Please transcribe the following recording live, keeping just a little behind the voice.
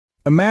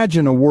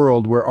Imagine a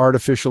world where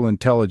artificial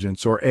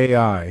intelligence, or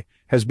AI,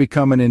 has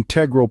become an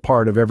integral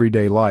part of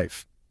everyday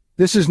life.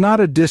 This is not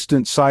a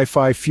distant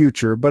sci-fi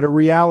future, but a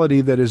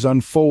reality that is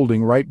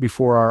unfolding right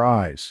before our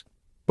eyes.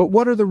 But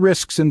what are the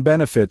risks and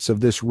benefits of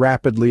this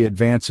rapidly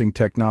advancing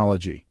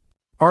technology?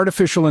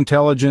 Artificial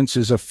intelligence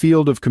is a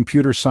field of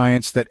computer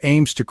science that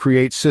aims to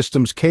create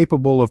systems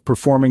capable of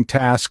performing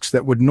tasks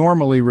that would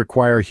normally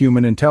require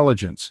human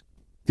intelligence.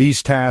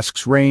 These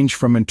tasks range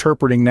from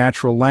interpreting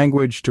natural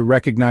language to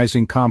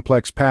recognizing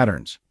complex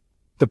patterns.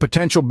 The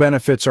potential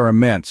benefits are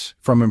immense,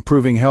 from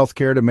improving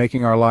healthcare to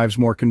making our lives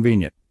more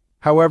convenient.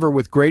 However,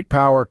 with great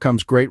power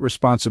comes great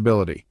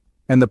responsibility,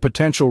 and the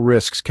potential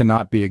risks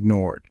cannot be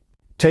ignored.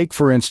 Take,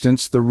 for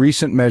instance, the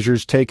recent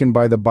measures taken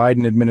by the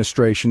Biden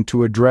administration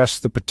to address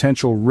the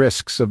potential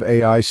risks of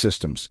AI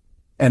systems.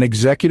 An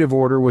executive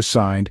order was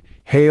signed,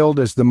 hailed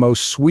as the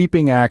most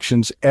sweeping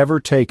actions ever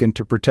taken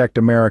to protect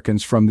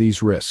Americans from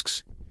these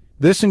risks.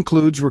 This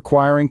includes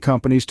requiring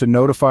companies to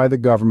notify the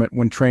government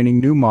when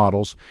training new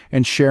models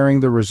and sharing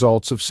the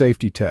results of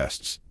safety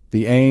tests.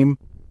 The aim?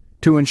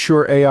 To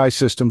ensure AI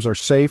systems are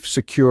safe,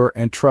 secure,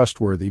 and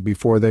trustworthy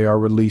before they are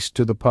released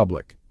to the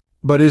public.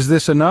 But is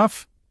this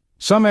enough?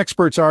 Some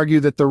experts argue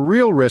that the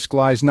real risk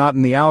lies not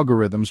in the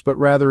algorithms, but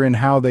rather in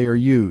how they are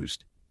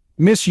used.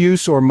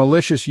 Misuse or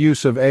malicious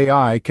use of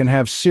AI can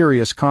have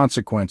serious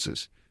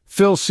consequences.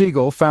 Phil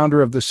Siegel,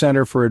 founder of the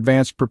Center for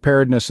Advanced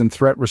Preparedness and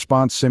Threat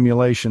Response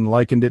Simulation,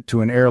 likened it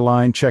to an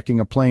airline checking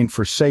a plane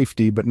for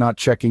safety but not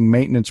checking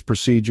maintenance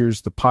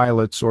procedures, the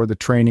pilots, or the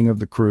training of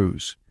the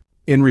crews.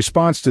 In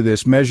response to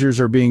this,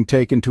 measures are being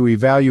taken to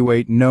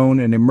evaluate known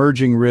and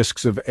emerging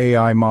risks of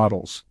AI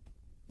models.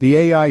 The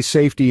AI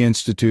Safety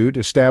Institute,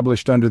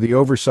 established under the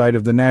oversight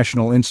of the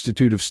National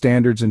Institute of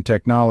Standards and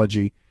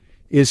Technology,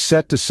 is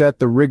set to set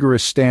the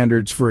rigorous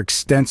standards for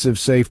extensive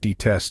safety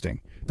testing.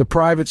 The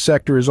private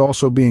sector is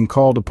also being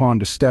called upon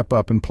to step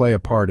up and play a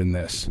part in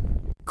this.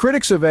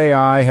 Critics of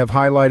AI have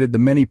highlighted the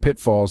many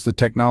pitfalls the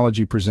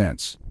technology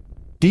presents.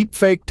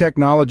 Deepfake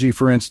technology,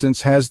 for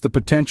instance, has the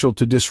potential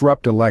to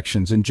disrupt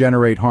elections and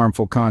generate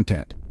harmful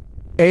content.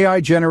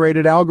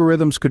 AI-generated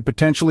algorithms could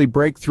potentially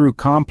break through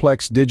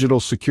complex digital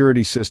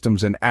security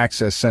systems and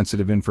access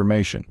sensitive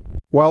information.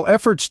 While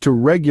efforts to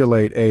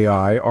regulate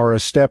AI are a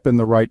step in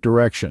the right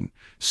direction,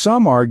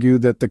 some argue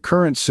that the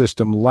current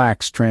system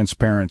lacks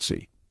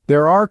transparency.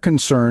 There are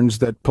concerns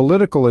that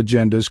political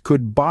agendas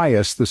could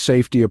bias the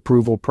safety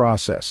approval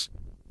process.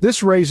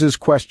 This raises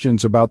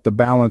questions about the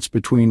balance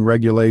between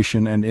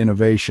regulation and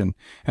innovation,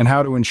 and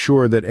how to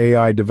ensure that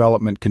AI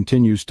development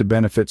continues to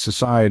benefit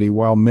society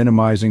while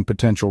minimizing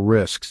potential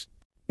risks.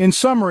 In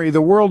summary,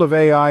 the world of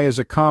AI is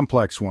a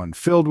complex one,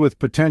 filled with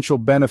potential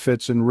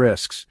benefits and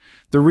risks.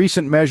 The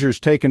recent measures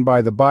taken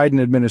by the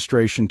Biden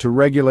administration to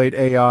regulate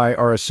AI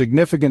are a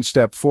significant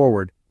step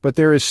forward, but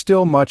there is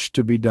still much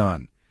to be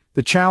done.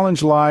 The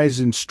challenge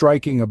lies in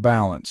striking a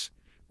balance,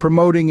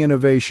 promoting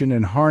innovation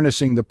and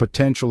harnessing the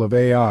potential of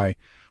AI,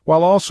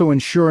 while also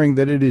ensuring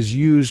that it is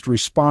used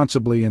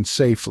responsibly and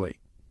safely.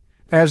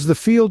 As the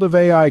field of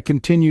AI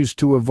continues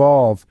to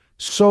evolve,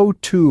 so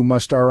too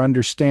must our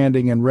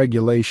understanding and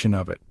regulation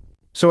of it.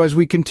 So as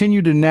we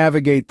continue to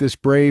navigate this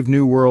brave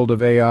new world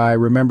of AI,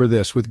 remember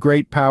this: with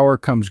great power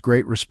comes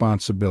great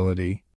responsibility.